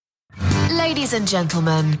Ladies and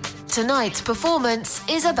gentlemen, tonight's performance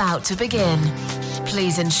is about to begin.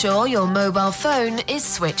 Please ensure your mobile phone is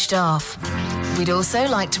switched off. We'd also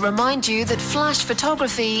like to remind you that flash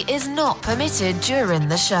photography is not permitted during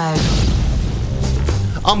the show.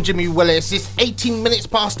 I'm Jimmy Willis. It's 18 minutes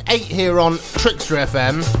past 8 here on Trickster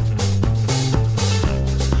FM.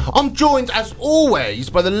 I'm joined, as always,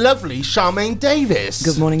 by the lovely Charmaine Davis.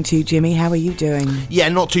 Good morning to you, Jimmy. How are you doing? Yeah,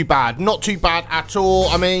 not too bad. Not too bad at all.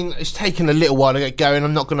 I mean, it's taken a little while to get going,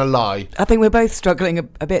 I'm not going to lie. I think we're both struggling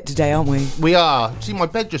a bit today, aren't we? We are. See, my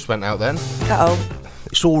bed just went out then. Uh-oh.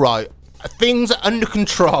 It's all right. Things are under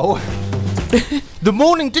control. The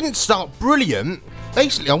morning didn't start brilliant.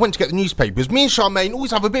 Basically, I went to get the newspapers. Me and Charmaine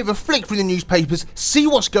always have a bit of a flick through the newspapers, see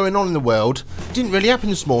what's going on in the world. Didn't really happen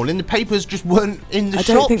this morning. The papers just weren't in the shops.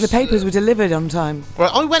 I don't think the papers were delivered on time. Right,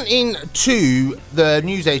 I went in to the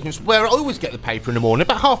newsagents where I always get the paper in the morning,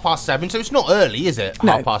 about 7:30, so it's not early, is it?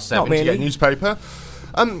 No, 7:30 not really. to get a newspaper.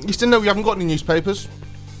 He said, no, we haven't got any newspapers.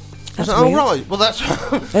 That's I said, weird. oh, right, well,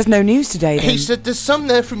 that's... There's no news today, then. He said, there's some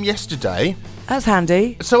there from yesterday. That's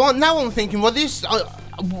handy. So now I'm thinking, well, this...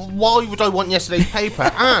 why would I want yesterday's paper?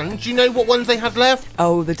 And do you know what ones they had left?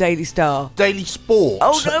 Oh, the Daily Star. Daily Sport.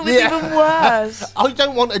 Oh, no, it's even worse. I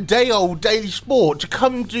don't want a day-old Daily Sport to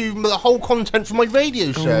come do the whole content for my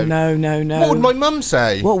radio show. Oh, no. What would my mum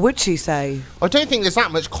say? What would she say? I don't think there's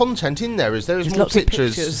that much content in there, is there? There's more lots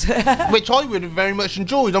pictures. of pictures. Which I would have very much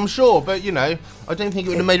enjoyed, I'm sure. But, you know, I don't think it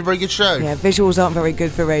would have made a very good show. Yeah, visuals aren't very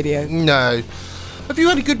good for radio. No. Have you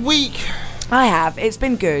had a good week? I have. It's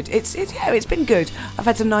been good. It's been good. I've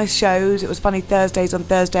had some nice shows. It was Funny Thursdays on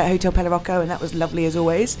Thursday at Hotel Pelirocco, and that was lovely as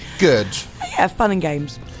always. Good. Yeah, fun and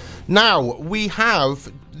games. Now, we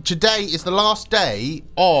have... Today is the last day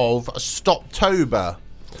of Stoptober.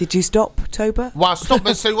 Did you stop, Tober? Well, so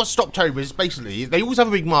what's Stoptober is basically, they always have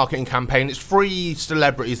a big marketing campaign. It's 3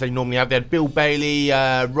 celebrities they normally have. They had Bill Bailey,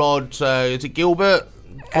 Rod, is it Gilbert?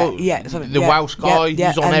 The Welsh guy,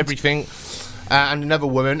 he's on everything. And another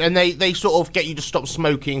woman, and they sort of get you to stop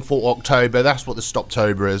smoking for October. That's what the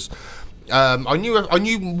Stoptober is. I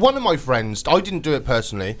knew one of my friends. I didn't do it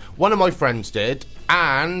personally. One of my friends did,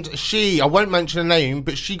 and I won't mention her name,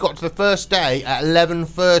 but she got to the first day at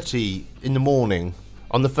 11:30 in the morning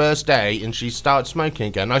on the first day, and she started smoking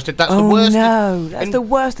again. I said, "That's the worst." No, that's the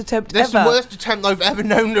worst attempt That's ever. the worst attempt I've ever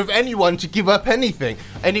known of anyone to give up anything,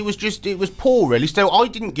 and it was poor, really. So I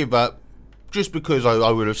didn't give up. Just because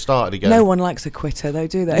I would have started again. No one likes a quitter, though,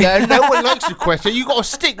 do they? Yeah, no one likes a quitter. You got to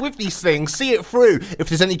stick with these things, see it through. If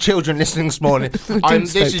there's any children listening this morning,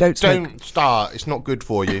 don't start. It's not good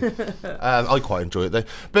for you. I quite enjoy it though.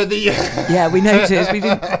 But yeah, we noticed. We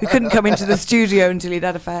couldn't come into the studio until he'd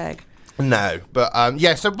had a fag. No, but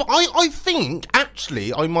yeah. So I think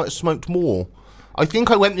actually I might have smoked more. I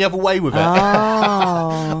think I went the other way with it.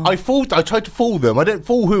 Oh. I tried to fool them. I don't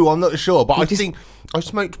fool who. I'm not sure, but I think I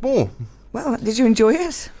smoked more. Well, did you enjoy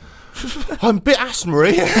it? I'm a bit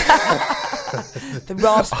asthma-y. The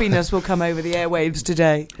raspiness will come over the airwaves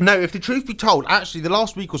today. No, if the truth be told, actually, the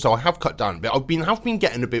last week or so I have cut down a bit. I've been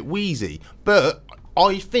getting a bit wheezy, but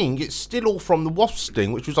I think it's still all from the wasp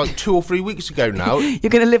sting, which was like 2 or 3 weeks ago now. You're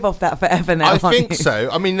going to live off that forever now, I think so.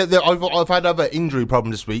 I mean, I've had other injury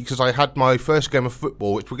problems this week because I had my first game of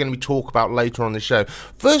football, which we're going to be talking about later on the show.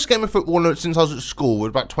 First game of football since I was at school was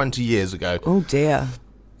about 20 years ago. Oh, dear.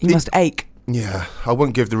 You must ache. Yeah, I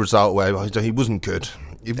won't give the result away. He wasn't good.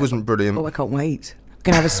 It wasn't brilliant. Oh, I can't wait. We're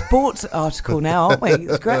going to have a sports article now, aren't we?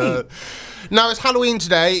 It's great. Now, it's Halloween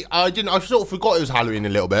today. I sort of forgot it was Halloween a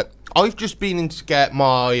little bit. I've just been in to get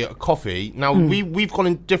my coffee. Now, we've gone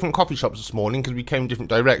in different coffee shops this morning because we came in different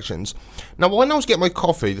directions. Now, when I was getting my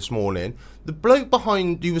coffee this morning, the bloke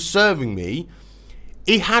behind who was serving me,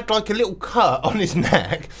 he had like a little cut on his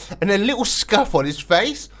neck and a little scuff on his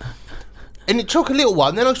face. And it took a little while,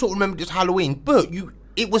 and then I sort of remembered it's Halloween. But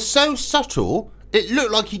it was so subtle, it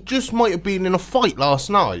looked like he just might have been in a fight last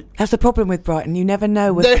night. That's the problem with Brighton. You never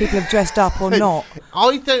know whether people have dressed up or not.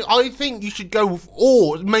 I think you should go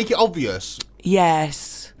or make it obvious.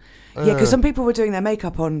 Yes. Yeah, because some people were doing their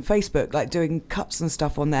makeup on Facebook, like doing cuts and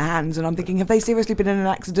stuff on their hands, and I'm thinking, have they seriously been in an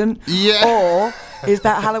accident? Yeah. Or is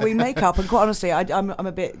that Halloween makeup? And quite honestly, I'm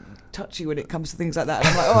a bit touchy when it comes to things like that.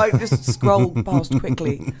 And I'm like, I just scroll past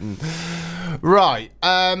quickly. Right,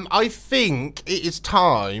 I think it is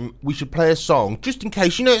time we should play a song, just in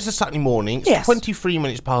case. You know, it's a Saturday morning, it's 23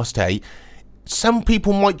 minutes past 8. Some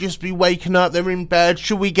people might just be waking up, they're in bed.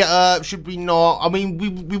 Should we get up? Should we not? I mean,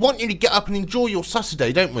 we want you to get up and enjoy your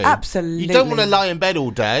Saturday, don't we? Absolutely. You don't want to lie in bed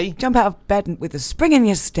all day. Jump out of bed with a spring in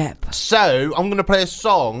your step. So, I'm going to play a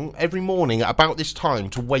song every morning at about this time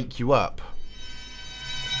to wake you up.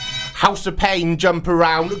 House of Pain jump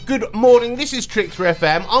around. Good morning, this is Trick 3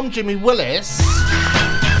 FM. I'm Jimmy Willis.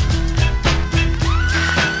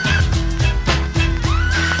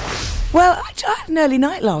 Well, I had an early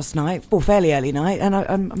night last night, or fairly early night, and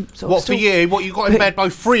I'm sort of. What for you? What, you got in bed by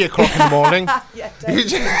 3 o'clock in the morning? Yeah,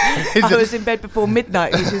 I was in bed before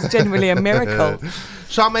midnight, which is generally a miracle.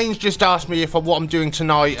 Charmaine's just asked me if what I'm doing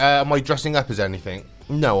tonight. Am I dressing up as anything?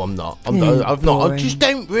 No, I'm not. I've not. I just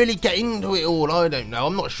don't really get into it all. I don't know.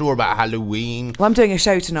 I'm not sure about Halloween. Well, I'm doing a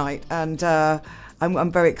show tonight, and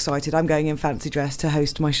I'm very excited. I'm going in fancy dress to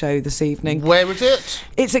host my show this evening. Where is it?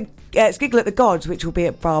 It's Giggle at the Gods, which will be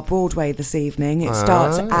at Bar Broadway this evening. It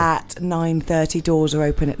starts at 9:30. Doors are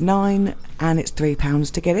open at 9, and it's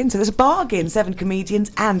 £3 to get in. So there's a bargain. 7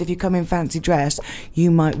 comedians, and if you come in fancy dress,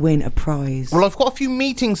 you might win a prize. Well, I've got a few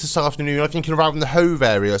meetings this afternoon. I think around the Hove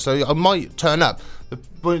area, so I might turn up.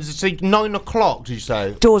 Say 9 o'clock, did you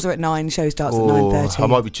say? Doors are at 9, show starts at 9:30. I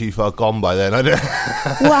might be too far gone by then. I don't.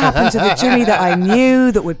 What happened to the Jimmy that I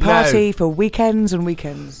knew that would party for weekends and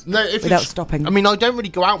weekends without stopping? I mean, I don't really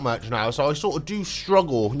go out much now, so I sort of do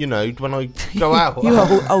struggle, you know, when I go out. You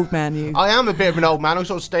are old man, you. I am a bit of an old man. I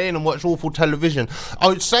sort of stay in and watch awful television. I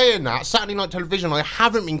was saying that, Saturday night television, I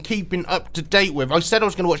haven't been keeping up to date with. I said I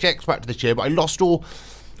was going to watch the X Factor this year, but I lost all...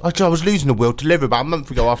 I was losing the will to live about a month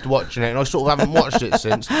ago after watching it, and I sort of haven't watched it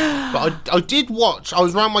since. But I did watch. I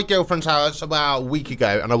was around my girlfriend's house about a week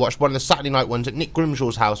ago, and I watched one of the Saturday night ones at Nick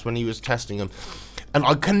Grimshaw's house when he was testing them. And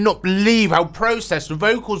I cannot believe how processed the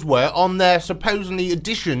vocals were on their supposedly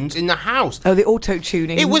additions in the house. Oh, the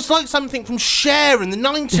auto-tuning. It was like something from Cher in the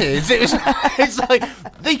 90s. It's like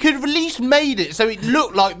they could have at least made it so it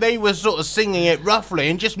looked like they were sort of singing it roughly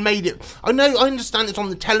and just made it... I understand it's on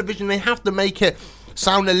the television. They have to make it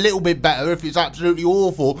sound a little bit better if it's absolutely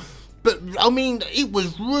awful. But, I mean, it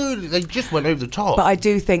was really... They just went over the top. But I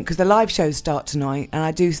do think... Because the live shows start tonight, and I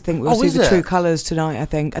do think we'll see the true colours tonight, I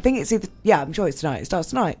think. I think it's either... Yeah, I'm sure it's tonight. It starts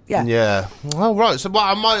tonight, yeah. Yeah. Well, right. So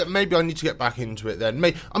maybe I need to get back into it then.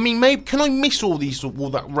 Maybe can I miss all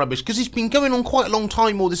that rubbish? Because it's been going on quite a long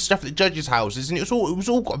time, all this stuff at the judges' houses, and it was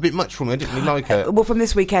all got a bit much for me. I didn't really like it. Well, from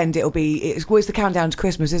this weekend, it's always the countdown to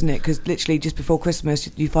Christmas, isn't it? Because literally just before Christmas,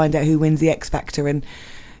 you find out who wins the X Factor, and...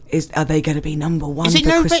 Are they going to be number one for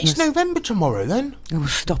Christmas? It's November tomorrow, then? Oh,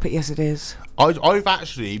 stop it. Yes, it is. I've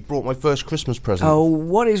actually brought my first Christmas present. Oh,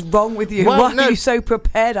 what is wrong with you? Why are you so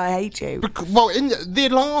prepared? I hate you. Well, in the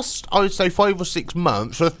last, I would say, 5 or 6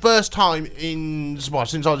 months, for the first time since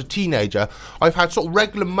I was a teenager, I've had sort of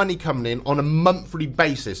regular money coming in on a monthly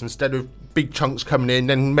basis instead of big chunks coming in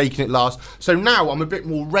and making it last. So now I'm a bit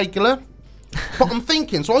more regular. But I'm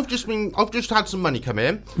thinking, so I've just had some money come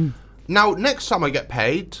in. Now, next time I get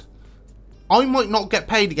paid, I might not get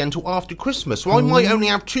paid again until after Christmas. So I might only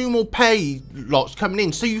have 2 more pay lots coming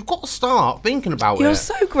in. So you've got to start thinking about it. You're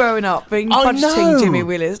so growing up being budgeting, Jimmy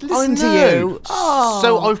Willis. Listen to you. Oh.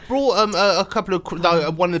 So I've brought a couple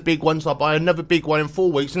of... one of the big ones. I'll buy another big one in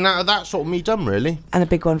 4 weeks. And that's sort of me done, really. And a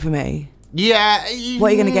big one for me. Yeah. What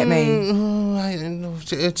are you going to get me?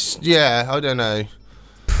 I don't know.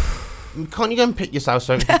 Can't you go and pick yourself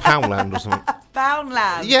something from Poundland or something?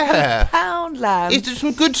 Poundland? Yeah. Poundland. There's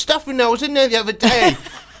some good stuff in there. I was in there the other day.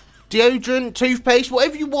 Deodorant, toothpaste,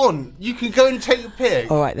 whatever you want. You can go and take your pick.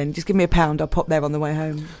 All right, then. Just give me £1. I'll pop there on the way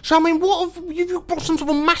home. So, I mean, what have you brought some sort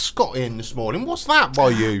of mascot in this morning? What's that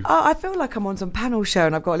by you? I feel like I'm on some panel show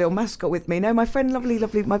and I've got a little mascot with me. No, my friend,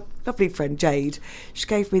 my lovely friend Jade, she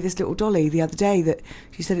gave me this little dolly the other day that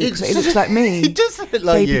she said it looks like me. It does look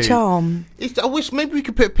like Baby Charm. I wish maybe we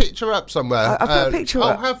could put a picture up somewhere. I've put a picture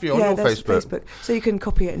up. Oh, have you? On your Facebook? So you can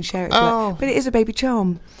copy it and share it. But it is a Baby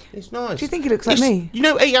Charm. It's nice. Do you think it looks like me? You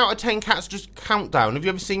know, 8 out of 10 cats just countdown. Have you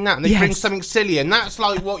ever seen that? And they bring something silly, and that's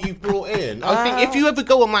like what you brought in. I think if you ever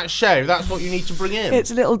go on that show, that's what you need to bring in.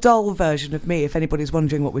 It's a little doll version of me, if anybody's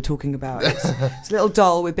wondering what we're talking about. It's a little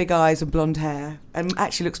doll with big eyes and blonde hair, and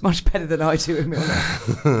actually looks much better than I do, in real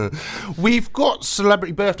life. We've got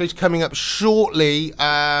celebrity birthdays coming up shortly.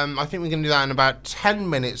 I think we're going to do that in about 10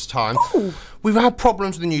 minutes' time. Ooh. We've had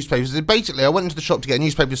problems with the newspapers. Basically, I went into the shop to get a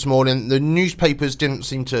newspaper this morning. The newspapers didn't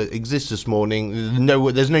seem to exist this morning.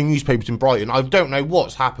 There's no newspapers in Brighton. I don't know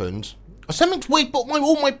what's happened. Something's weird, but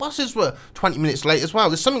all my buses were 20 minutes late as well.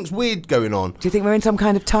 There's something's weird going on. Do you think we're in some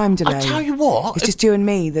kind of time delay? I tell you what. It's just you and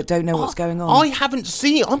me that don't know what's going on. I haven't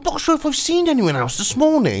seen it. I'm not sure if I've seen anyone else this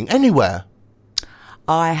morning, anywhere.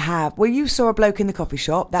 I have. Well, you saw a bloke in the coffee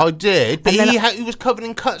shop. I did, but he was covered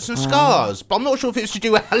in cuts and scars. But I'm not sure if it's to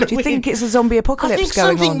do with Halloween. Do you think it's a zombie apocalypse going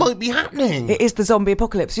on? I think something might be happening. It is the zombie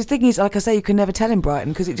apocalypse. The thing is, like I say, you can never tell in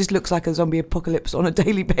Brighton because it just looks like a zombie apocalypse on a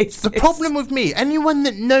daily basis. The problem with me, anyone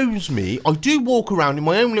that knows me, I do walk around in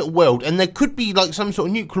my own little world, and there could be like some sort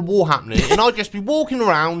of nuclear war happening, and I'd just be walking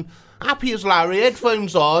around, happy as Larry,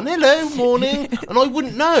 headphones on, hello, morning, and I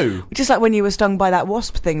wouldn't know. Just like when you were stung by that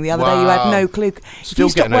wasp thing the other day, you had no clue. Still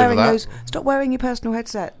getting over that. Stop wearing your personal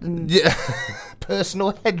headset. Yeah,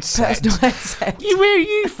 personal headset. Where are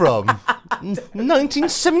you from?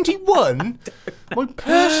 1971? My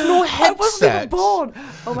personal headset. I wasn't even born.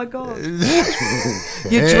 Oh my God.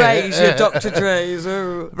 Your Dre's, your Dr. Dre's.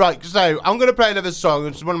 Oh. Right, so I'm going to play another song.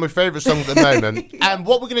 It's one of my favourite songs at the moment. And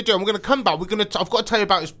what we're going to do, I'm going to come back. I've got to tell you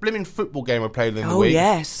about this blimmin' football game I played in the week. Oh,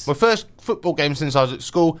 yes. My first football game since I was at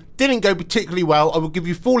school. Didn't go particularly well. I will give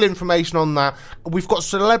you full information on that. We've got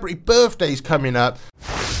celebrity birthdays coming up.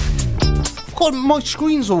 God, my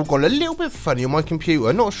screen's all gone a little bit funny on my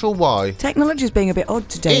computer. Not sure why. Technology's being a bit odd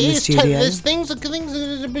today in the studio. There's things are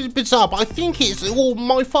a bit bizarre, but I think it's all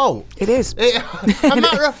my fault. It is. A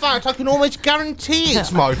matter of fact, I can almost guarantee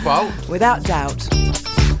it's my fault. Without doubt.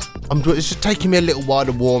 It's just taking me a little while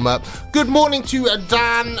to warm up. Good morning to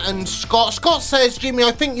Dan and Scott. Scott says, Jimmy,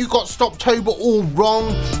 I think you got Stoptober all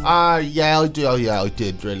wrong. Yeah, I do. Oh, yeah, I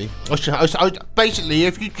did, really. Basically,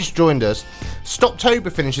 if you just joined us, Stoptober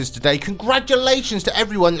finishes today. Congratulations to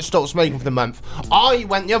everyone that stopped smoking for the month. I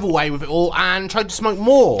went the other way with it all and tried to smoke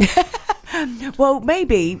more. Well,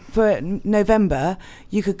 maybe for November,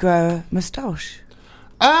 you could grow a moustache.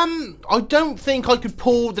 I don't think I could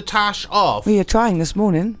pull the tash off. Well, you're trying this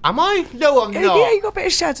morning. Am I? No, I'm not. Yeah, you got a bit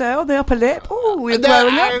of shadow on the upper lip. Oh, you're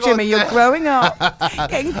growing up, Jimmy. You're growing up.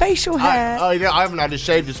 Getting facial hair. I haven't had a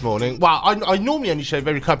shave this morning. Well, I normally only shave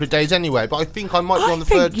every couple of days anyway, but I think I might be on the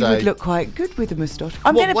third day. I think you would look quite good with a moustache.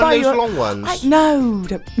 I'm going to buy you one of those long ones. No.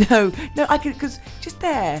 I could, because just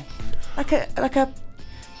there, like a.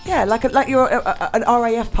 Yeah, like you're an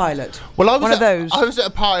RAF pilot. Well, one of those. I was at a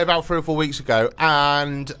party about 3 or 4 weeks ago,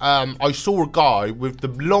 and I saw a guy with the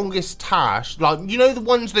longest tash, like, you know, the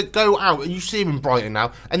ones that go out, and you see them in Brighton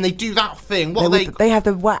now, and they do that thing. They have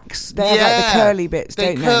the wax. They have like the curly bits.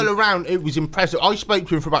 They curl around. It was impressive. I spoke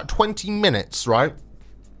to him for about 20 minutes, right?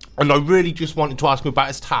 And I really just wanted to ask him about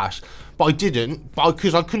his tash, but I didn't,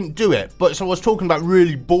 because I couldn't do it. But so I was talking about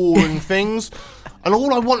really boring things. And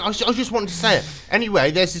all I just wanted to say it.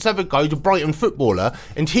 Anyway, there's this other guy, the Brighton footballer,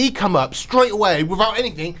 and he come up straight away without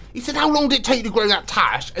anything. He said, how long did it take to grow that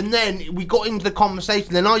tash? And then we got into the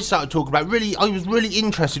conversation, then I started talking about I was really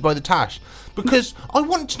interested by the tash. Because I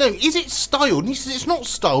wanted to know, is it styled? And he says, it's not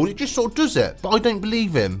styled, it just sort of does it. But I don't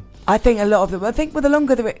believe him. I think a lot of them, well, the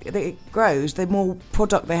longer that it grows, the more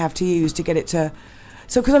product they have to use to get it to...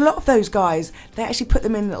 So, because a lot of those guys, they actually put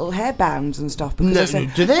them in little hair bands and stuff. Because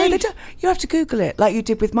do they? No, they don't. You have to Google it, like you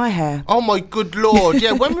did with my hair. Oh, my good Lord.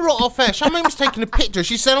 Yeah, when we were off air, Charmaine was taking a picture.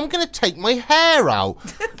 She said, I'm going to take my hair out.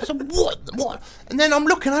 I said, what? And then I'm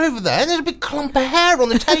looking over there, and there's a big clump of hair on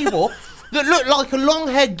the table that looked like a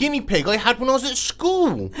long-haired guinea pig I had when I was at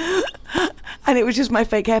school. And it was just my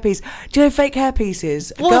fake hairpiece. Do you know fake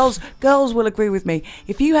hairpieces? Girls will agree with me.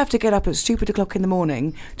 If you have to get up at stupid o'clock in the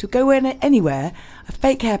morning to go anywhere, a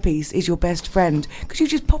fake hairpiece is your best friend because you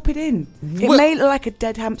just pop it in. It may look like a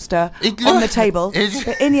dead hamster on the table,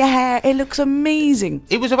 but in your hair, it looks amazing.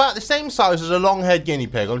 It was about the same size as a long-haired guinea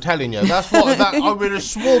pig, I'm telling you. That's what I would have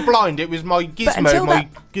swore blind it was my gizmo, my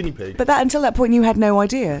guinea pig. But until that point, you had no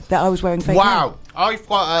idea that I was wearing fake hair. Wow. I've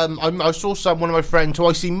got I saw one of my friends who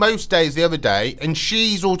I see most days the other day, and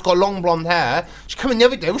she's always got long blonde hair. She came in the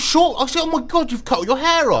other day, it was short. I said, oh my God, you've cut your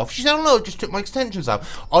hair off. She said, oh no, I just took my extensions out.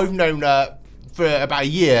 I've known her for about a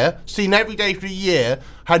year, seen every day for a year,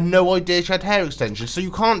 had no idea she had hair extensions, so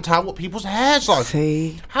you can't tell what people's hair's like.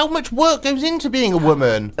 See? How much work goes into being a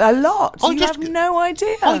woman? A lot. You have no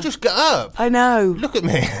idea. I just get up. I know. Look at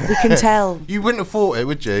me. We can tell. You wouldn't have thought it,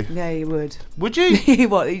 would you? Yeah, you would. Would you?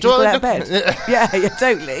 What, you just got out of bed? Yeah,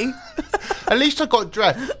 totally. At least I got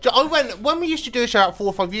dressed. When we used to do a show out 4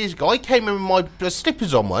 or 5 years ago, I came in with my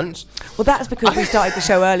slippers on once. Well, that's because we started the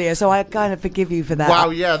show earlier, so I kind of forgive you for that.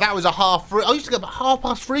 Wow, yeah, that was a half free. I used to get about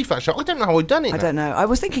 3:30 for that show. I don't know how I'd done it. I don't know. I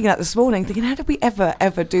was thinking that this morning, thinking, how did we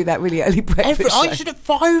ever do that really early breakfast show? I should have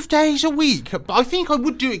 5 days a week. But I think I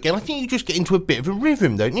would do it again. I think you just get into a bit of a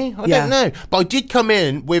rhythm, don't you? I don't know. But I did come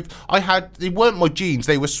in with, they weren't my jeans.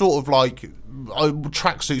 They were sort of like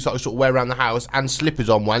tracksuits that I sort of wear around the house and slippers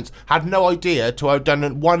on once. Had no idea till I'd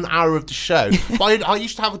done 1 hour of the show. But I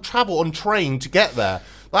used to have a travel on train to get there.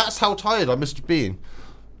 That's how tired I must have been.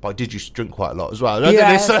 But I did used to drink quite a lot as well.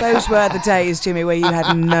 Yeah, those were the days, Jimmy, where you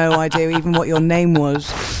had no idea even what your name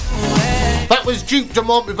was. That was Duke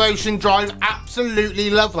Dumont with Ocean Drive. Absolutely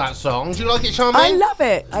love that song. Do you like it, Charmaine? I love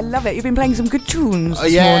it. I love it. You've been playing some good tunes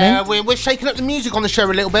this morning. We're shaking up the music on the show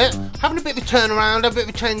a little bit. Having a bit of a turnaround, a bit of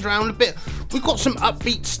a change around, a bit. We've got some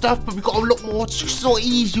upbeat stuff, but we've got a lot more. It's just not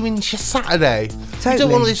easy into Saturday. Totally. You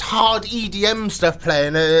don't want all this hard EDM stuff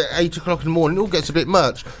playing at 8 o'clock in the morning. It all gets a bit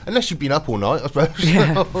much. Unless you've been up all night, I suppose.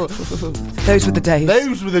 Yeah. Those were the days.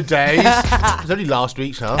 Those were the days. It was only last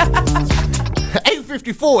week's, huh?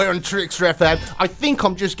 8:54 here on Trickster FM. I think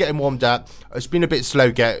I'm just getting warmed up. It's been a bit slow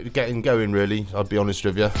getting going, really. I'll be honest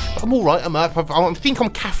with you. But I'm all right. I'm up. I think I'm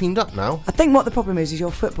caffeined up now. I think what the problem is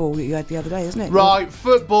your football that you had the other day, isn't it? Right,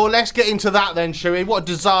 football. Let's get into that then, shall we? What a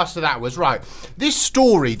disaster that was. Right. This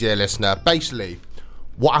story, dear listener, basically,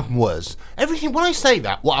 what happened was, everything, when I say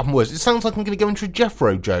that, what happened was, it sounds like I'm going to go into a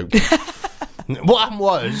Jeffro joke. What happened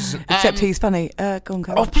was... Except he's funny. Go on,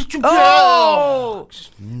 Carol. Oh!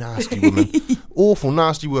 Nasty woman. Awful,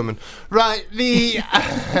 nasty woman. Right,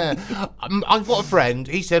 I've got a friend.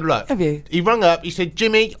 He said, look... Have you? He rang up. He said,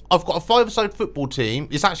 Jimmy, I've got a 5-a-side football team.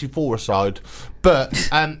 It's actually 4-a-side. But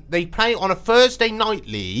they play on a Thursday night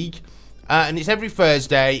league... and it's every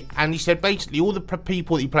Thursday, and he said basically all the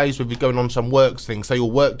people that he plays with are going on some works things, so they all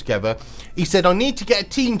work together. He said, I need to get a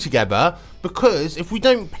team together, because if we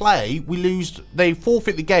don't play, we lose, they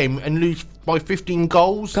forfeit the game and lose by 15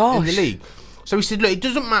 goals in the league. So he said, look, it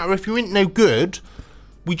doesn't matter if you ain't no good,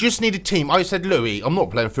 we just need a team. I said, Louis, I'm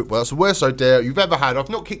not playing football, that's the worst idea you've ever had. I've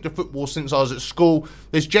not kicked a football since I was at school.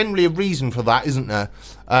 There's generally a reason for that, isn't there?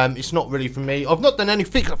 It's not really for me. I've not done any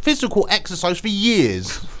physical exercise for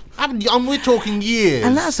years. We're talking years.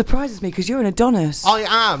 And that surprises me because you're an Adonis. I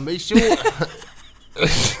am. It's your...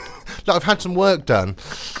 I've had some work done.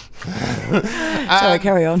 Sorry,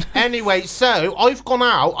 carry on. Anyway, so I've gone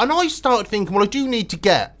out and I started thinking, well, I do need to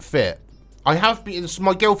get fit. I have been.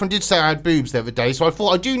 My girlfriend did say I had boobs the other day, so I thought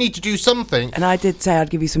I do need to do something. And I did say I'd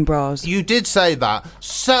give you some bras. You did say that.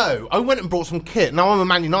 So I went and brought some kit. Now I'm a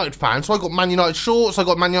Man United fan, so I got Man United shorts, I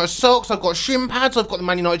got Man United socks, I've got shin pads, I've got the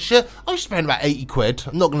Man United shirt. I spent about 80 quid.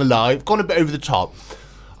 I'm not going to lie. I've gone a bit over the top.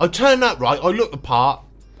 I turned up right. I look the part.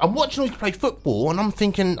 I'm watching all you play football, and I'm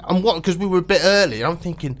thinking, because we were a bit early, and I'm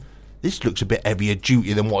thinking, this looks a bit heavier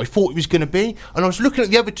duty than what I thought it was going to be. And I was looking at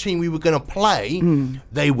the other team we were going to play.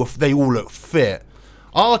 They all looked fit.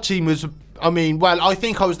 Our team was, I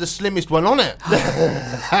think I was the slimmest one on it.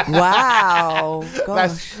 Wow.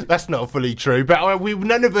 Gosh. That's not fully true, but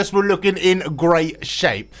none of us were looking in great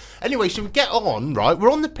shape. Anyway, so we get on, right?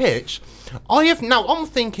 We're on the pitch. I'm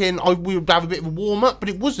thinking we would have a bit of a warm-up, but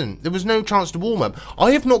it wasn't. There was no chance to warm up.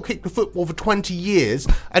 I have not kicked a football for 20 years,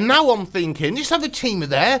 and now I'm thinking, this other team are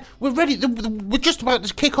there, we're ready, we're just about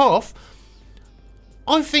to kick off.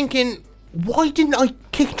 I'm thinking, why didn't I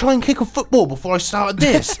try and kick a football before I started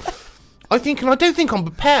this? I don't think I'm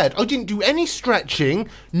prepared. I didn't do any stretching,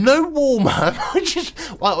 no warm-up.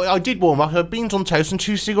 I did warm up. I had beans on toast and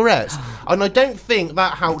 2 cigarettes. And I don't think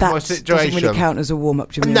that helped my situation. That doesn't really count as a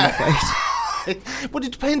warm-up, Jimmy, I'm afraid. Well,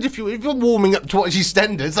 it depends if you're warming up to watch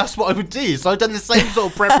EastEnders, that's what I would do. So I've done the same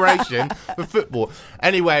sort of preparation for football.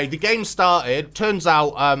 Anyway, the game started. Turns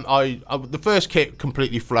out the first kick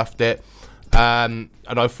completely fluffed it. And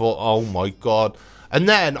I thought, oh my God. And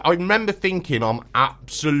then I remember thinking, I'm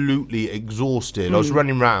absolutely exhausted. I was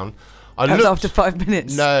running around. That was after 5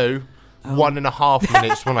 minutes? No, 1.5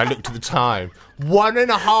 minutes when I looked at the time.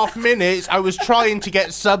 1.5 minutes. I was trying to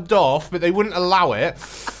get subbed off, but they wouldn't allow it.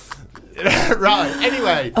 Right,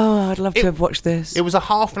 anyway. Oh, I'd love to have watched this. It was a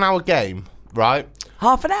half-an-hour game, right?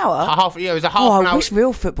 Half an hour? It was a half an hour. I wish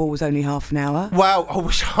real football was only half an hour. Well, I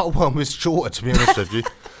wish our one was shorter, to be honest with you.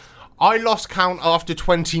 I lost count after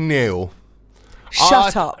 20-0.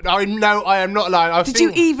 Shut up. I know, I am not lying. Did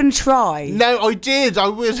you even try? No, I did. I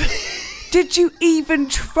was... Did you even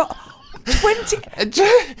try? 20?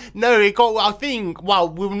 No, it got, I think, well,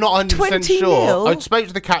 we were not 100% sure. I spoke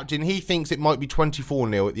to the captain. He thinks it might be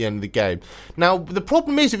 24-0 at the end of the game. Now, the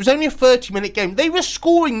problem is, it was only a 30-minute game. They were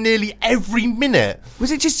scoring nearly every minute.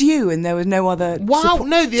 Was it just you and there was no other team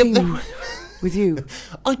with you?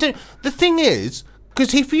 The thing is...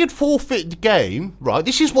 Because if he had forfeited the game, right,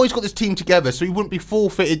 this is why he's got this team together, so he wouldn't be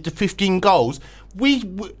forfeited to 15 goals. We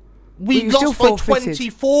lost by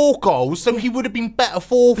 24 goals, so he would have been better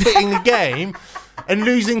forfeiting the game and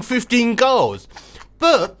losing 15 goals.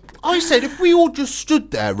 But I said, if we all just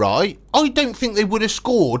stood there, right, I don't think they would have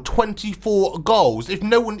scored 24 goals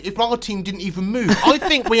if our team didn't even move. I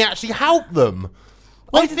think we actually helped them.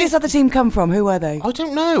 Where did this other team come from? Who were they? I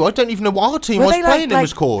don't know. I don't even know what our team I was playing in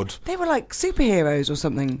was called. They were like superheroes or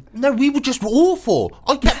something. No, we were just awful.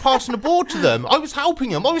 I kept passing the ball to them. I was helping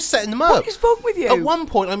them. I was setting them up. What is wrong with you? At one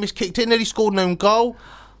point, I miskicked it, nearly scored an own goal.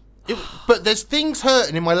 But there's things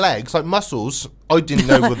hurting in my legs, like muscles. I didn't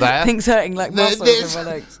know were there. Things hurting like muscles in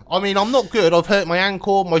my legs. I mean, I'm not good. I've hurt my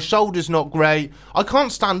ankle. My shoulder's not great. I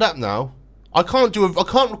can't stand up now. I can't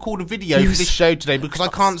record a video for this show today because I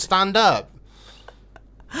can't stand up.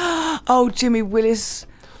 Oh, Jimmy Willis,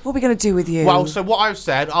 what are we going to do with you? Well, so what I've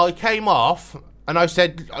said, I came off and I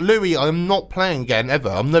said, Louis, I'm not playing again ever.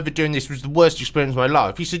 I'm never doing this. It was the worst experience of my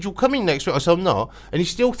life. He said, you're coming next week. I said, I'm not. And he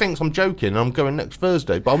still thinks I'm joking and I'm going next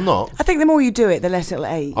Thursday, but I'm not. I think the more you do it, the less it'll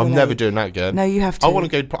ache. I'm never doing that again. No, you have to. I want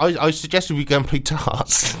to go. I suggested we go and play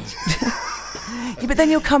darts. Yeah, but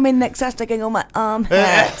then you'll come in next Saturday going, oh, my arm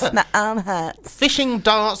hurts, my arm hurts. Fishing,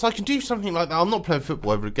 darts, I can do something like that. I'm not playing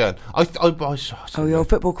football ever again. Your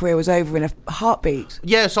football career was over in a heartbeat.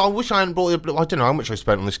 Yeah, so I wish I hadn't bought it. I don't know how much I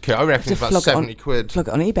spent on this kit. I reckon it's about 70 quid. Plug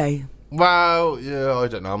it on eBay. Well, yeah, I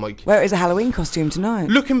don't know. I'm like, where is a Halloween costume tonight?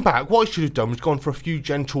 Looking back, what I should have done was gone for a few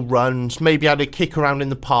gentle runs, maybe had a kick around in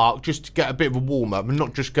the park just to get a bit of a warm-up and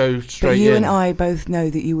not just go straight in. But you and I both know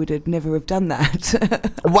that you would never have done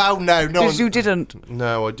that. Well, no. Because you didn't.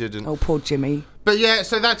 No, I didn't. Oh, poor Jimmy. But yeah,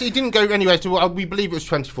 so that it didn't go anywhere. So we believe it was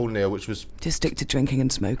 24-0, which was... Just stick to drinking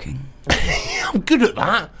and smoking. I'm good at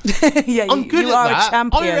that. Yeah, I'm good you at are that. A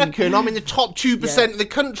champion. I reckon I'm in the top 2% of the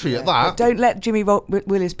country at that. But don't let Jimmy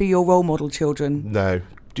Willis be your role model, children. No.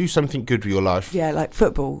 Do something good with your life. Yeah, like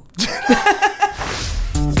football. Do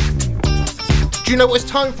you know what it's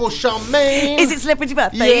time for, Charmaine? Is it Celebrity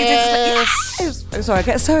Birthday? Yes. Oh, sorry, I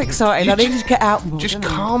get so excited. I need to get out more. Just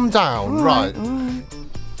calm down, right.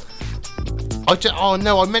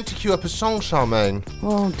 I meant to queue up a song, Charmaine.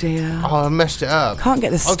 Oh dear. Oh, I messed it up. Can't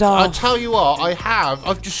get the start. I'll tell you what,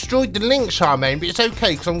 I've destroyed the link, Charmaine, but it's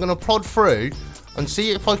okay because I'm going to prod through and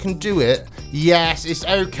see if I can do it. Yes, it's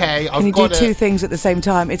okay. Can you do two things at the same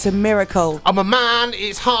time? It's a miracle. I'm a man,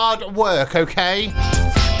 it's hard work, okay?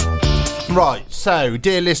 Right, so,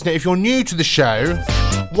 dear listener, if you're new to the show,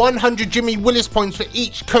 100 Jimmy Willis points for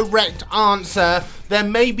each correct answer. There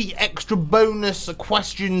may be extra bonus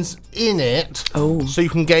questions in it. Oh. So you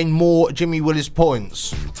can gain more Jimmy Willis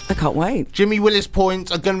points. I can't wait. Jimmy Willis points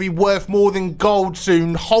are going to be worth more than gold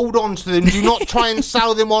soon. Hold on to them. Do not try and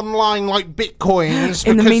sell them online like bitcoins.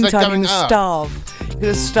 In the meantime, you will starve. You're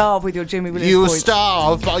going to starve with your Jimmy Willis points. You will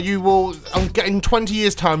starve, but you will... in 20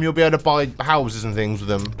 years' time, you'll be able to buy houses and things with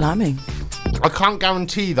them. Blimey. I can't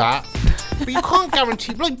guarantee that. But you can't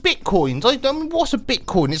guarantee, like bitcoins. I mean, what's a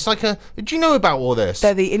bitcoin? It's like do you know about all this?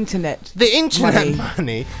 They're the internet. The internet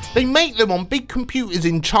money. They make them on big computers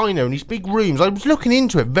in China in these big rooms. I was looking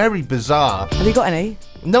into it. Very bizarre. Have you got any?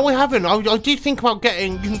 No, I haven't. I did think about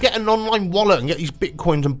you can get an online wallet and get these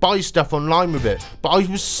bitcoins and buy stuff online with it. But I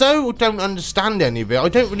don't understand any of it. I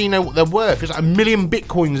don't really know what they're worth. It's like 1 million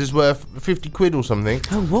bitcoins is worth 50 quid or something.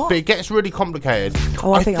 Oh, what? But it gets really complicated.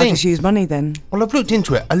 Oh, I think I'll just use money then. Well, I've looked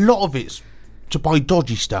into it. A lot of it's to buy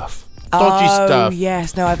dodgy stuff. Stuff. Oh,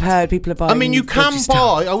 yes. No, I've heard people are buying. I mean, you can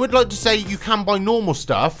buy. I would like to say you can buy normal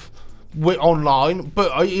stuff online,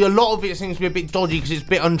 but a lot of it seems to be a bit dodgy because it's a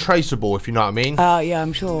bit untraceable, if you know what I mean. Yeah,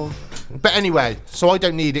 I'm sure. But anyway, so I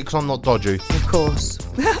don't need it because I'm not dodgy. Of course.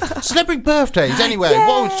 Celebrity birthdays. Anyway, Yay! What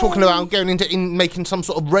I was talking about, going into making some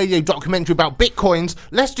sort of radio documentary about bitcoins.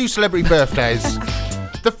 Let's do celebrity birthdays.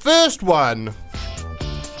 The first one.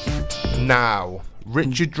 Now,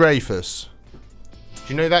 Richard Dreyfuss.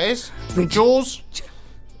 Do you know who that is? From Jaws?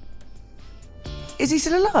 Is he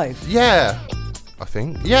still alive? Yeah, I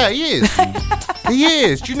think. Yeah, he is. He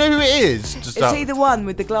is. Do you know who it is? Is he the one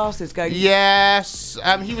with the glasses going? Yes.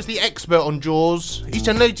 He was the expert on Jaws. He's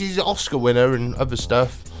an Oscar winner and other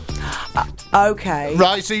stuff. Okay.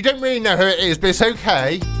 Right, so you don't really know who it is, but it's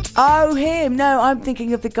okay. Oh, him. No, I'm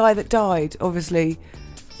thinking of the guy that died, obviously.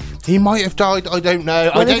 He might have died, I don't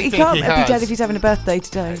know. Well, I don't think he has. He can't be dead if he's having a birthday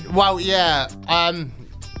today. Well, yeah.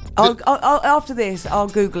 I'll after this, I'll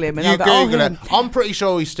Google him. And you I'll go, Google it. I'm pretty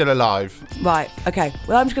sure he's still alive. Right, okay.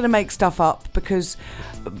 Well, I'm just going to make stuff up because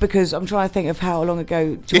I'm trying to think of how long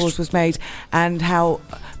ago Jaws was made and how...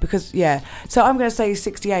 So I'm going to say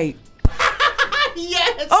 68.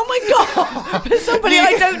 Yes! Oh my God! There's somebody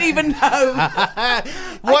I don't even know.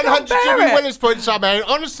 100 Jimmy Willis points, Charmaine.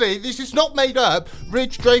 Honestly, this is not made up.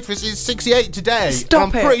 Rich Dreyfuss is 68 today.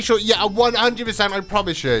 Stop it. I'm pretty sure, 100%, I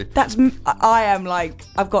promise you.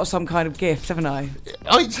 I've got some kind of gift, haven't I?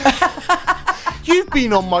 You've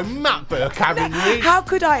been on my MacBook, haven't you? How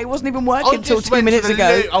could I? It wasn't even working until 2 minutes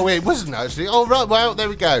ago. It wasn't actually. Oh, right, well, there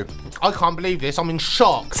we go. I can't believe this. I'm in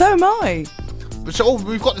shock. So am I. So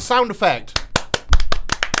we've got the sound effect.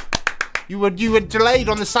 You were delayed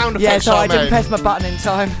on the sound effects. Yeah, so I didn't press my button in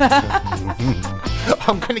time.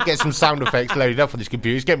 I'm going to get some sound effects loaded up on this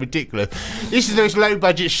computer. It's getting ridiculous. This is the most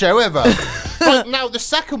low-budget show ever. Right, now, the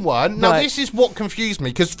second one. Now, This is what confused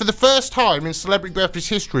me, because for the first time in Celebrity Birthdays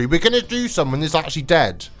history, we're going to do someone that's actually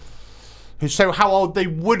dead. So how old they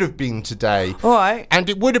would have been today. All right. And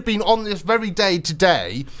it would have been on this very day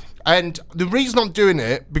today. And the reason I'm doing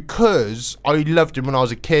it, because I loved him when I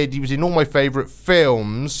was a kid. He was in all my favourite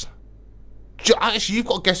films. Actually, you've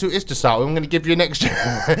got to guess who it is to start with. I'm going to give you an extra.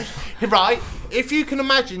 Right. If you can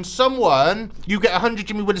imagine someone, you get 100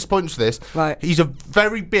 Jimmy Willis points for this. Right. He's a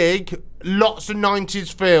very big, lots of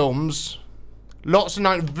 90s films. Lots of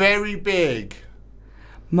 90s, very big.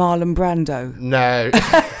 Marlon Brando. No.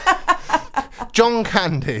 John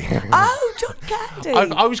Candy. Oh, John Candy.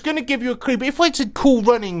 I was going to give you a clue, but if I said Cool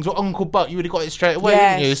Runnings or Uncle Buck, you would have got it straight away,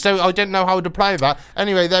 wouldn't you? So I didn't know how to play that.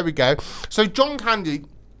 Anyway, there we go. So John Candy...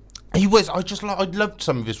 I loved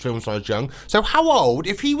some of his films when I was young. So how old,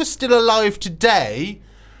 if he was still alive today,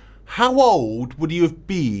 how old would he have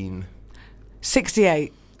been?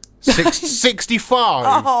 68. 65.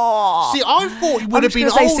 Oh. See, I thought he would have been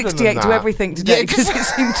older than that. I was going to say 68 to everything today because it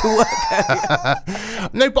seemed to work.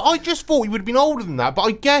 No, but I just thought he would have been older than that. But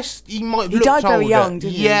I guess he might have looked older. He died very young,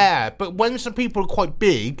 didn't he? Yeah, but when some people are quite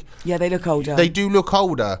big... Yeah, they look older. They do look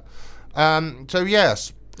older. So,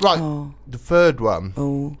 yes. Right, the third one.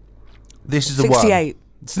 Oh. This is the 68.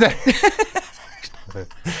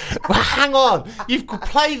 Well, hang on. You've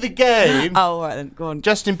played the game. Oh, right then. Go on.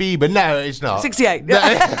 Justin Bieber. No, it's not. 68.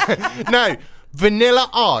 No. Vanilla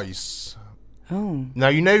Ice. Oh. Now,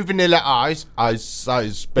 you know Vanilla Ice.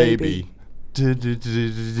 Ice, baby.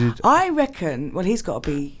 I reckon... Well, he's got to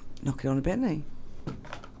be knocking on a bit, hasn't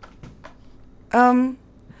he?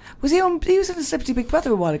 Was he on... He was in the Celebrity Big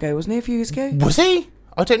Brother a while ago, wasn't he? A few years ago? Was he?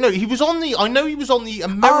 I don't know. He was on the... I know he was on the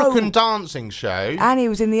American Dancing Show. And he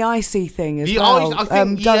was in the Icy thing as well. I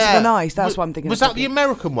think, Dancing on Ice. That's what I'm thinking. Was that the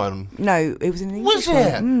American one? No, it was in the English one. Was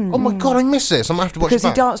it? Oh my God, I miss this. I'm going to have to watch because that.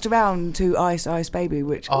 Because he danced around to Ice, Ice Baby,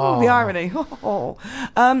 which... Oh, the irony.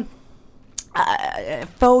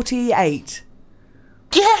 48.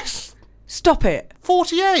 Yes! Stop it.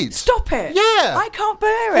 48. Stop it. Yeah. I can't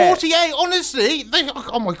bear it. 48, honestly.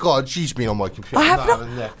 Oh my God, she's been on my computer. I have not...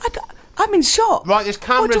 I'm in shock. Right, there's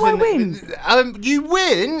cameras. What do I win? You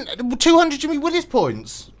win 200 Jimmy Willis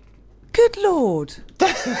points. Good Lord.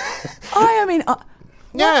 I mean...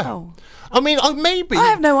 yeah. Wow. I mean, maybe... I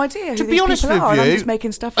have no idea to be honest with you, I'm just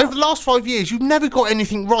making stuff up. Over the last 5 years, you've never got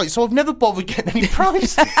anything right, so I've never bothered getting any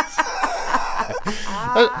prizes.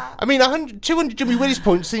 I mean, 200 Jimmy Willis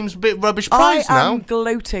points seems a bit rubbish prize now. I am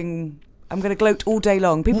gloating. I'm going to gloat all day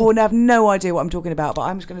long. People will have no idea what I'm talking about, but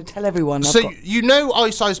I'm just going to tell everyone. So, you know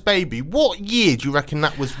Ice Ice Baby. What year do you reckon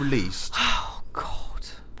that was released? Oh, God.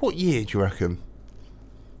 What year do you reckon?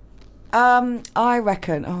 I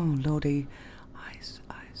reckon... Oh, Lordy. Ice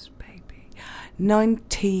Ice Baby.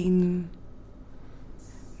 19...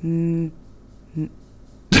 90...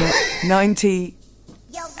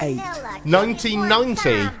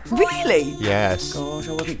 1990. Really? Yes. Gosh,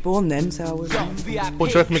 I wasn't born then, so I was... What do you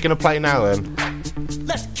reckon we're going to play now, then?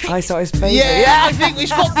 Ice Ice Baby. Yeah, I think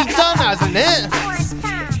it's got to be done, hasn't it?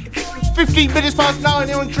 15 minutes past 9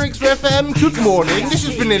 here on Drinks for FM. Good morning, this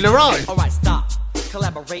is Vanilla Ice. Alright, stop.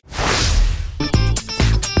 Collaborate.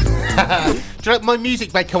 Do you know my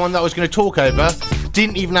music may come on that I was going to talk over?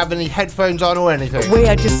 Didn't even have any headphones on or anything. We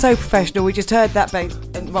are just so professional. We just heard that bass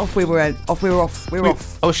and off we were off.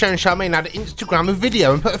 I was showing Charmaine how to Instagram a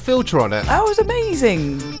video and put a filter on it. That was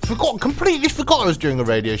amazing. Completely forgot I was doing a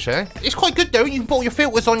radio show. It's quite good though. You can put your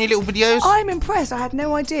filters on your little videos. I'm impressed. I had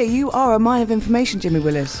no idea. You are a mine of information, Jimmy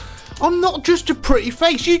Willis. I'm not just a pretty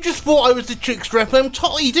face. You just thought I was the Trickster FM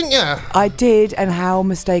Totty, didn't you? I did, and how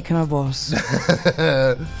mistaken I was.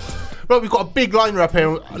 Right, we've got a big lineup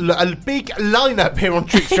here on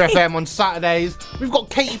Trickster FM on Saturdays. We've got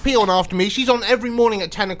Katie P on after me. She's on every morning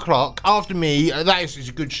at 10 o'clock. After me, that is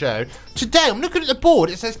a good show. Today, I'm looking at the board.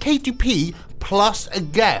 It says Katie P plus a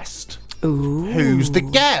guest. Ooh. Who's the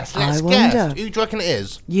guest? Let's guess. Who do you reckon it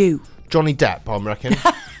is? You. Johnny Depp, I reckon.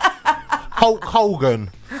 Hulk Hogan.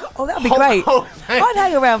 Oh, that'd be great. I'd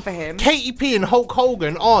hang around for him. Katie P and Hulk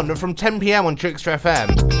Hogan on from 10 p.m. on Trickster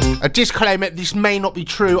FM. A disclaimer, this may not be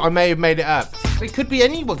true. I may have made it up. It could be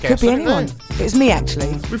anyone. Could be anyone. It's me,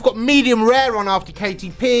 actually. We've got Medium Rare on after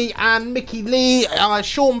Katie P and Mickey Lee,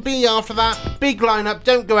 Sean B after that. Big lineup.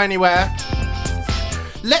 Don't go anywhere.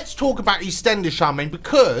 let's talk about EastEnders, Charmaine,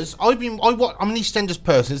 because I'm an EastEnders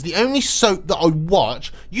person. It's the only soap that I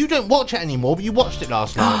watch. You don't watch it anymore, but you watched it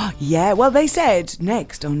last night. Yeah, well, they said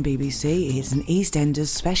next on BBC is an EastEnders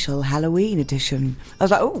special Halloween edition. I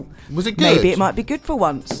was like, oh, was it good? Maybe it might be good for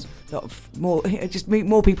once. More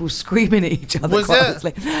people screaming at each other. Was quite it?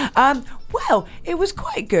 Honestly. Well, it was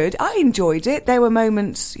quite good. I enjoyed it. There were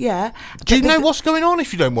moments, yeah. Do you know what's going on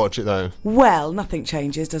if you don't watch it, though? Well, nothing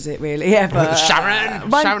changes, does it really, ever?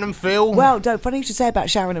 Sharon and Phil. Well, funny you should say about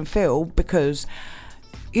Sharon and Phil, because,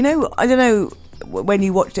 I don't know when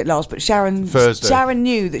you watched it last, but Sharon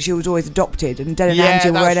knew that she was always adopted, and Den and Angie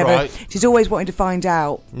or whatever. Right. She's always wanting to find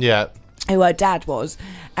out. Yeah. Who her dad was,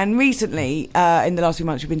 and recently in the last few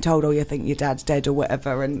months we've been told, you think your dad's dead or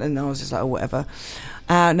whatever, and I was just like, oh, whatever,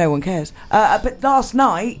 no one cares, but last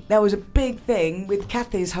night there was a big thing with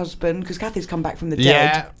Kathy's husband, because Kathy's come back from the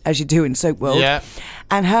dead, as you do in Soap World,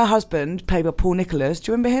 and her husband, played by Paul Nicholas,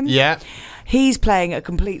 do you remember him? He's playing a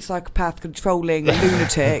complete psychopath, controlling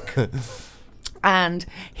lunatic. And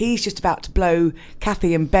he's just about to blow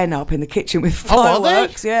Kathy and Ben up in the kitchen with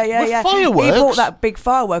fireworks. Yeah. Fireworks? He bought that big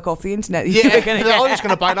firework off the internet. I was going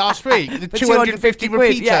to buy last week. The 250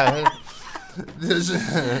 repeater. Yeah.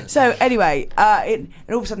 So anyway, and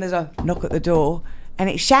all of a sudden there's a knock at the door. And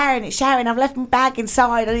it's Sharon, I've left my bag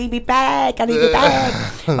inside. I need my bag.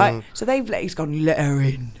 Right, so he's gone, let her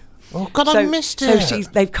in. Oh God, I missed it. So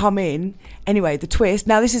they've come in. Anyway, the twist.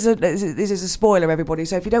 Now this is a spoiler, everybody.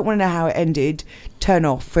 So if you don't want to know how it ended, turn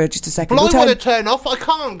off for just a second. Well, I want to turn off. I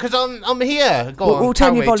can't because I'm here. We'll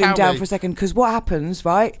turn your volume down for a second, because what happens,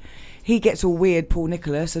 right? He gets all weird, Paul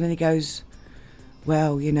Nicholas, and then he goes,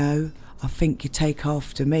 "Well, I think you take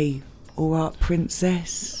after me, all right,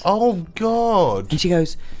 princess." Oh God! And she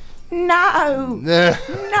goes, "No,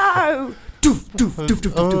 no." Doof, doof, doof,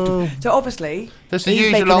 doof, doof, doof. So obviously that's the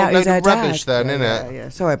usual old load of rubbish then, isn't it? Yeah.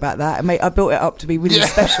 Sorry about that. I built it up to be really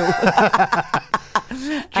special.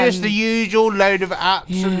 Just the usual load of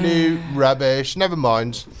absolute rubbish. Never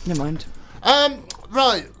mind.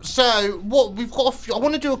 Right, so what we've got, I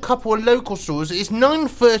want to do a couple of local stories. It's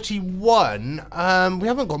 9:31. We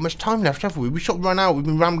haven't got much time left, have we? We should run out. We've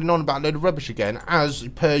been rambling on about a load of rubbish again, as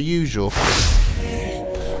per usual.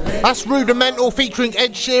 That's Rudimental featuring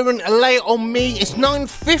Ed Sheeran, Lay It On Me. It's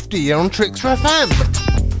 9:50 on Trixter FM.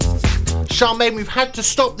 Charmaine, we've had to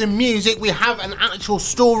stop the music. We have an actual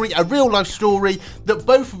story, a real life story that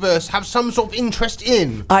both of us have some sort of interest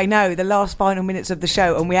in. I know, the last final minutes of the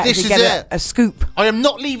show, and we actually get a scoop. I am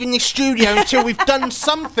not leaving this studio until we've done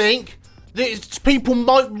something that people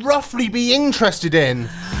might roughly be interested in.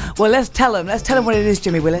 Well, let's tell them what it is,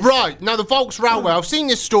 Jimmy Willis. Right, now the Volks Railway. I've seen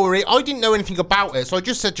this story. I didn't know anything about it, so I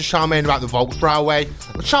just said to Charmaine about the Volks Railway.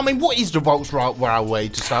 Charmaine, what is the Volks Railway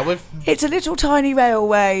to start with? It's a little tiny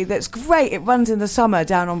railway that's great. It runs in the summer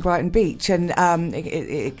down on Brighton Beach, and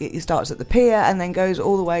it starts at the pier and then goes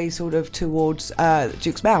all the way sort of towards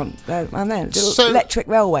Duke's Mount, and then electric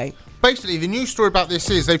railway. Basically, the news story about this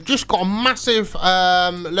is they've just got a massive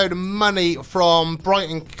load of money from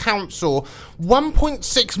Brighton Council,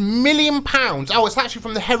 £1.6 million. Oh, it's actually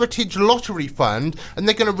from the Heritage Lottery Fund, and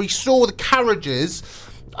they're going to restore the carriages.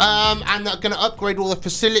 And they're going to upgrade all the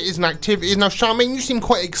facilities and activities. Now, Charmaine, you seem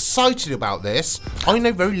quite excited about this. I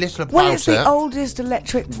know very little about it. Well, it's the oldest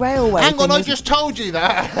electric railway. Hang on, I just told you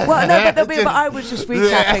that. Well, no, but I was just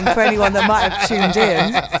recapping for anyone that might have tuned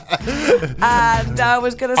in. And I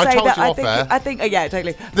was going to say that I think, yeah,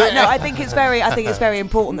 totally. But no, I think it's very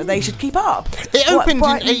important that they should keep up. It opened in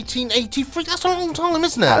 1883. That's a long time,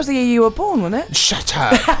 isn't it? That was the year you were born, wasn't it? Shut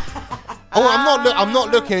up. Oh, I'm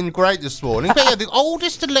not looking great this morning. But yeah, the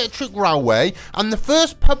oldest electric railway and the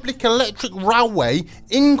first public electric railway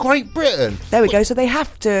in Great Britain. There we go. So they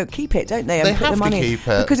have to keep it, don't they? And they have to keep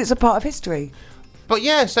it because it's a part of history. But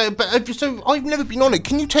yeah, so I've never been on it.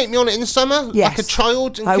 Can you take me on it in the summer, yes, like a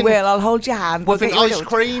child? I will. I'll hold your hand. With an ice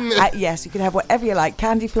cream. Yes, you can have whatever you like.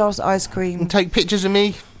 Candy floss, ice cream. And take pictures of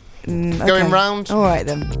me going round. All right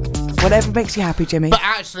then. Whatever makes you happy, Jimmy. But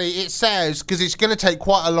actually, it says, because it's going to take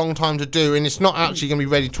quite a long time to do, and it's not actually going to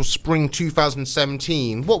be ready till spring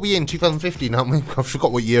 2017. What are we in, 2015, aren't we? I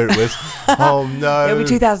forgot what year it was. Oh, no. It'll be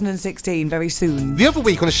 2016, very soon. The other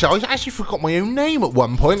week on the show, I actually forgot my own name at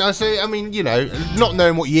one point. Not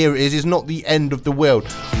knowing what year it is not the end of the world.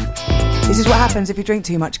 This is what happens if you drink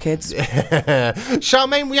too much, kids.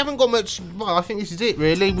 Charmaine, we haven't got much. Well, I think this is it,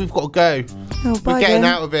 really. We've got to go. Oh, bye. We're getting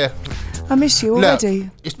out of here. I miss you already.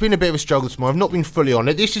 Look, it's been a bit of a struggle this morning. I've not been fully on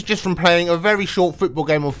it. This is just from playing a very short football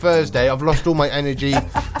game on Thursday. I've lost all my energy.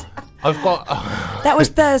 I've got... That was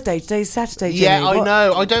Thursday. Today's Saturday, Jimmy. Yeah, I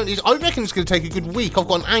know. I reckon it's going to take a good week. I've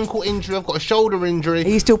got an ankle injury. I've got a shoulder injury. Are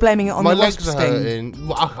you still blaming it on my the legs wasp are hurting?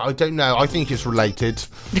 Well, I don't know. I think it's related.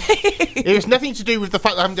 It's nothing to do with the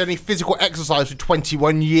fact that I haven't done any physical exercise for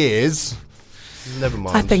 21 years. Never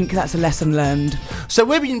mind. I think that's a lesson learned. So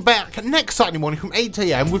we'll be back next Saturday morning from 8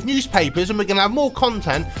 a.m. with newspapers, and we're going to have more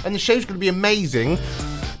content, and the show's going to be amazing.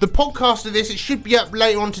 The podcast of this, it should be up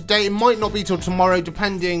later on today. It might not be till tomorrow,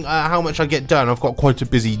 depending how much I get done. I've got quite a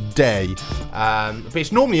busy day. But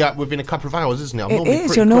it's normally up within a couple of hours, isn't it? It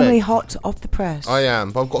is. You're normally hot off the press. I am,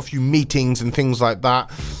 but I've got a few meetings and things like that.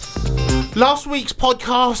 Last week's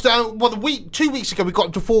podcast, 2 weeks ago, we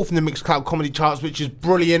got to 4th in the Mixcloud comedy charts, which is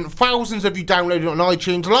brilliant. Thousands of you downloaded it on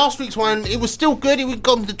iTunes. Last week's one, it was still good. It would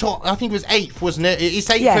gone to the top. I think it was 8th, wasn't it? It's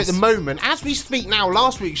 8th at the moment. As we speak now,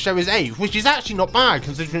 last week's show is 8th, which is actually not bad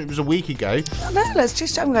considering it was a week ago. No, I'm going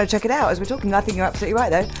to check it out as we're talking. I think you're absolutely right,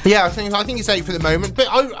 though. Yeah, I think it's 8th at the moment. But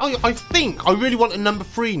I think I really want a number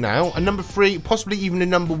 3 now. A number 3, possibly even a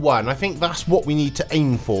number 1. I think that's what we need to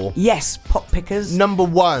aim for. Yes, pop pickers. Number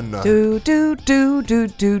 1. Do you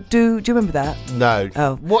remember that? No.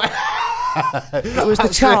 Oh. What? It was the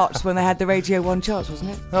charts when they had the Radio 1 charts,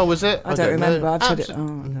 wasn't it? Oh, was it? I don't remember. I've said it. Oh,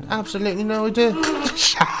 no. Absolutely no idea.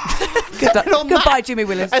 Goodbye, Jimmy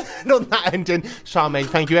Willis. And on that ending, Charmaine,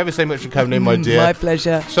 thank you ever so much for coming in, my dear. My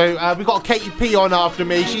pleasure. So we've got Katie P on after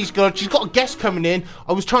me. She's got a guest coming in.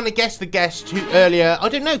 I was trying to guess the guest earlier. I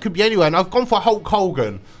don't know. It could be anyone. I've gone for Hulk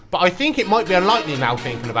Hogan, but I think it might be unlikely now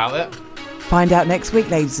thinking about it. Find out next week,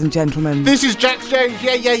 ladies and gentlemen. This is Jax Jones.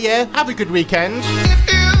 Yeah. Have a good weekend.